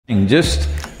Just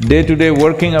day-to-day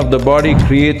working of the body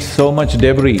creates so much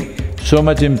debris, so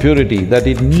much impurity that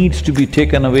it needs to be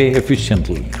taken away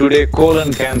efficiently. Today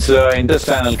colon cancer,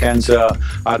 intestinal cancer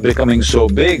are becoming so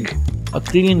big. A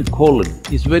clean colon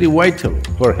is very vital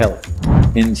for health.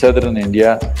 In southern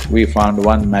India, we found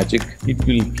one magic, it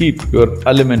will keep your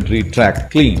alimentary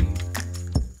tract clean.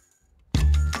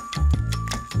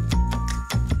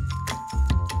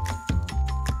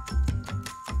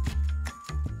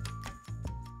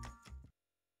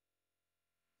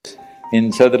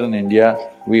 In southern India,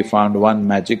 we found one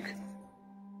magic.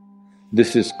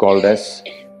 This is called as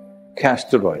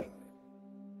castor oil.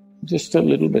 Just a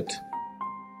little bit.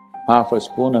 Half a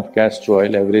spoon of castor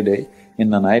oil every day. In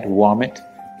the night, warm it,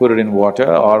 put it in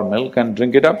water or milk and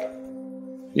drink it up.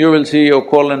 You will see your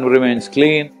colon remains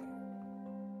clean.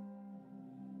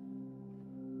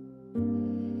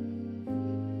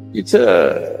 It's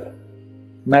a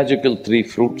magical three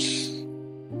fruits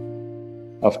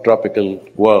of tropical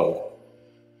world.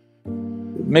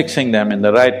 Mixing them in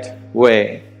the right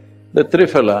way, the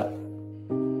triphala,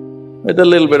 with a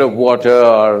little bit of water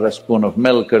or a spoon of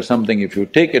milk or something, if you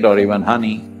take it, or even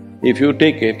honey, if you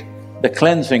take it, the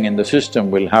cleansing in the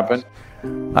system will happen.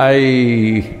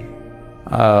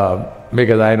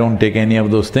 Because I don't take any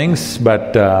of those things,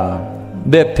 but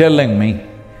they're telling me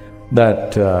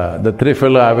that the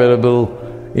triphala available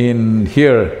in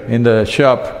here in the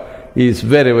shop is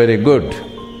very, very good.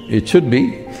 It should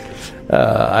be.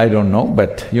 I don't know,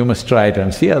 but you must try it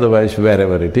and see, otherwise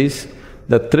wherever it is,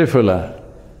 the triphala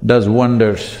does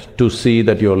wonders to see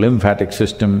that your lymphatic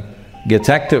system gets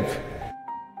active.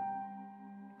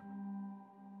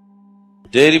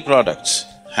 Dairy products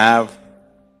have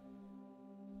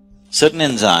certain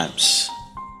enzymes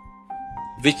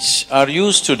which are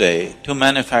used today to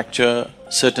manufacture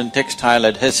certain textile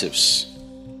adhesives.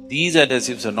 These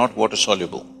adhesives are not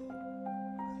water-soluble.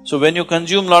 So when you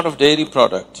consume lot of dairy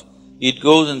product, it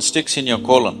goes and sticks in your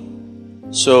colon.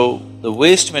 So the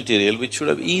waste material which should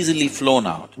have easily flown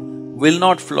out will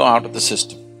not flow out of the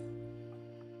system.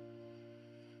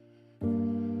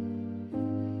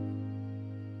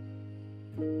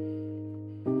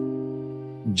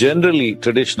 Generally,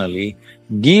 traditionally,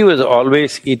 ghee was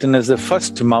always eaten as the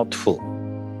first mouthful.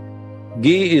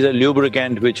 Ghee is a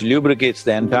lubricant which lubricates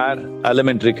the entire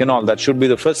alimentary canal. That should be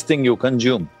the first thing you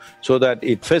consume, so that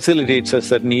it facilitates a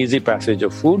certain easy passage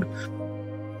of food.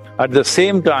 At the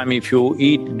same time, if you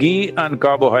eat ghee and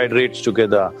carbohydrates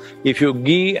together, if you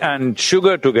ghee and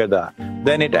sugar together,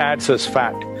 then it adds as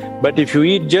fat. But if you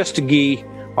eat just ghee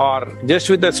or just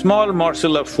with a small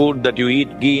morsel of food that you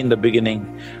eat ghee in the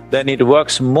beginning, then it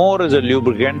works more as a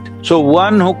lubricant. So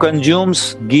one who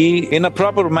consumes ghee in a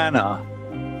proper manner,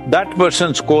 that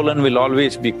person's colon will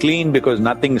always be clean because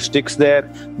nothing sticks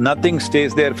there, nothing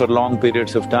stays there for long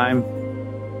periods of time.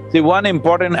 See, one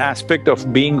important aspect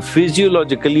of being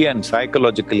physiologically and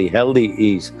psychologically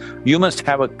healthy is you must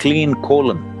have a clean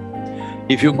colon.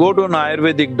 If you go to an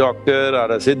Ayurvedic doctor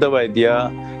or a Siddha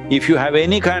Vaidya, if you have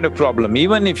any kind of problem,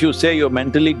 even if you say you're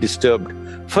mentally disturbed,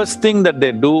 first thing that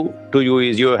they do to you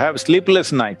is you have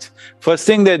sleepless nights, first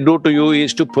thing they do to you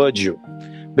is to purge you.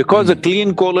 Because a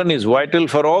clean colon is vital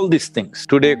for all these things.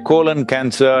 Today colon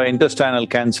cancer, intestinal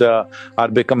cancer are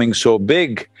becoming so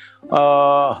big,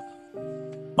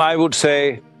 I would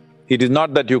say it is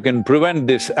not that you can prevent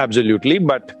this absolutely,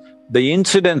 but the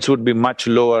incidence would be much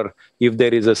lower if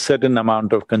there is a certain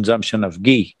amount of consumption of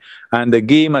ghee. And the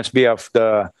ghee must be of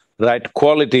the right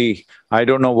quality. I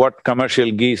don't know what commercial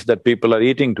ghees that people are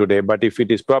eating today, but if it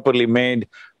is properly made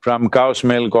from cow's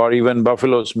milk or even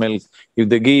buffalo's milk, if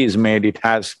the ghee is made, it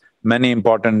has many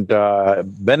important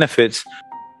benefits.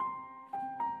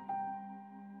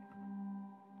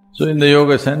 So in the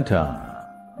yoga center,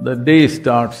 the day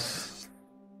starts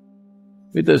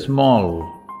with a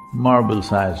small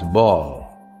marble-sized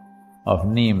ball of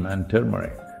neem and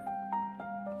turmeric.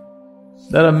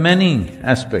 There are many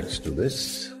aspects to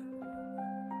this,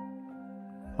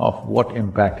 of what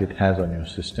impact it has on your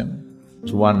system.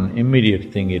 One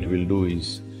immediate thing it will do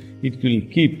is, it will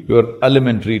keep your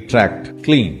alimentary tract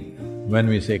clean. When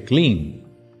we say clean,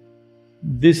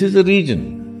 this is a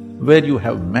region where you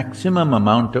have maximum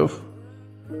amount of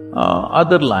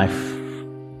other life.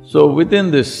 So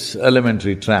within this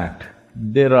alimentary tract,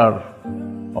 there are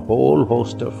a whole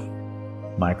host of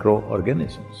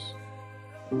microorganisms.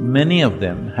 Many of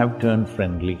them have turned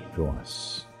friendly to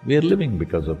us. We are living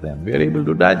because of them, we are able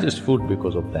to digest food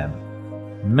because of them.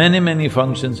 Many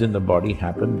functions in the body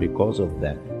happen because of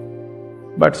them.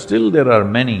 But still there are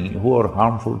many who are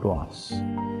harmful to us.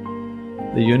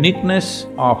 The uniqueness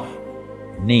of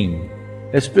neem,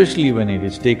 especially when it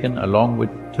is taken along with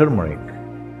turmeric,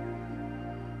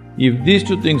 If these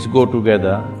two things go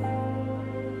together,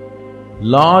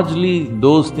 largely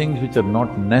those things which are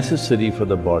not necessary for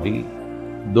the body,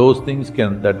 those things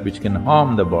which can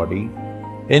harm the body,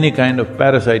 any kind of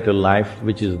parasital life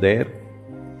which is there,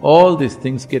 all these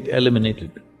things get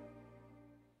eliminated.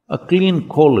 A clean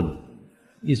colon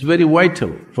is very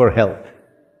vital for health.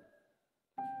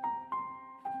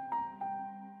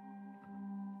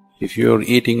 If you're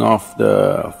eating off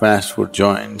the fast food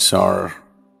joints or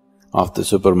off the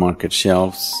supermarket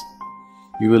shelves,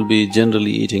 you will be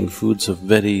generally eating foods of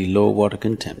very low water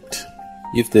content.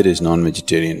 If there is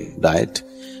non-vegetarian diet,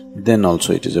 then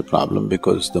also it is a problem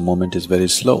because the movement is very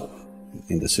slow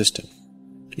in the system.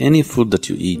 Any food that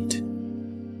you eat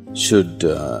should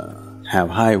have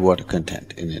high water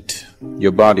content in it.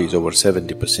 Your body is over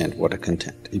 70% water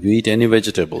content. If you eat any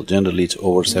vegetable, generally it's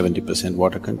over 70%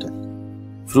 water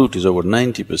content. Fruit is over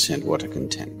 90% water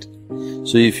content.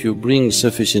 So if you bring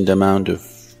sufficient amount of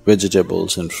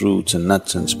vegetables and fruits and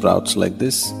nuts and sprouts like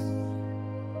this,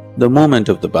 the movement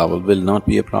of the bowel will not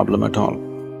be a problem at all.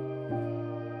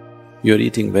 You're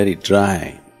eating very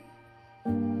dry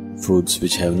foods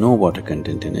which have no water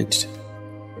content in it.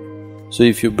 So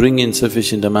if you bring in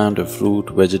sufficient amount of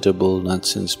fruit, vegetable,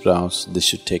 nuts and sprouts, this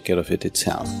should take care of it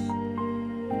itself.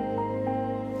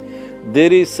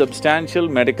 There is substantial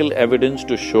medical evidence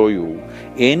to show you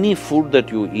any food that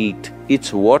you eat,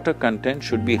 its water content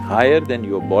should be higher than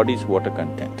your body's water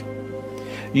content.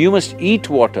 You must eat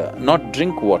water, not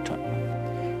drink water.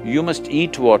 You must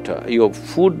eat water, your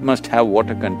food must have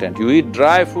water content. You eat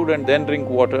dry food and then drink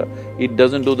water, it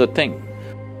doesn't do the thing.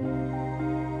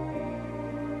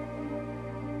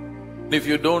 If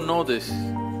you don't know this,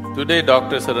 today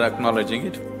doctors are acknowledging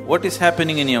it. What is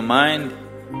happening in your mind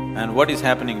and what is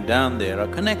happening down there are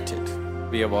connected.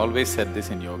 We have always said this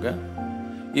in yoga.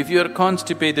 If you are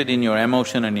constipated in your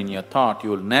emotion and in your thought, you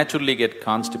will naturally get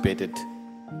constipated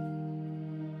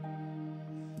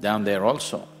down there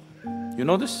also. You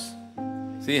know this?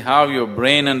 See how your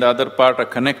brain and the other part are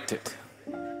connected.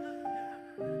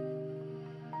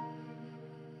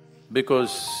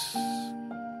 Because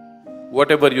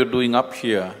whatever you're doing up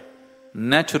here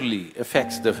naturally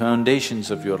affects the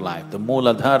foundations of your life. The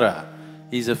Mooladhara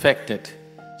is affected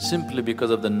simply because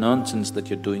of the nonsense that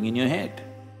you're doing in your head.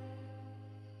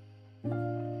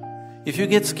 If you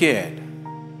get scared,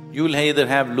 you'll either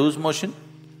have loose motion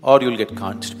or you'll get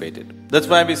constipated. That's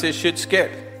why we say shit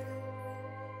scared.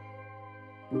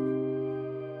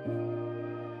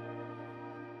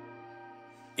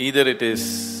 Either it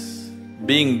is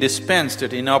being dispensed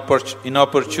at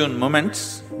inopportune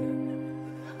moments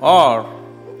or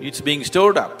it's being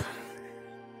stored up.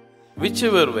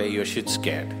 Whichever way you're shit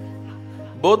scared,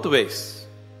 both ways,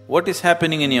 what is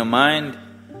happening in your mind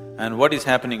and what is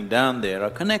happening down there are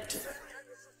connected.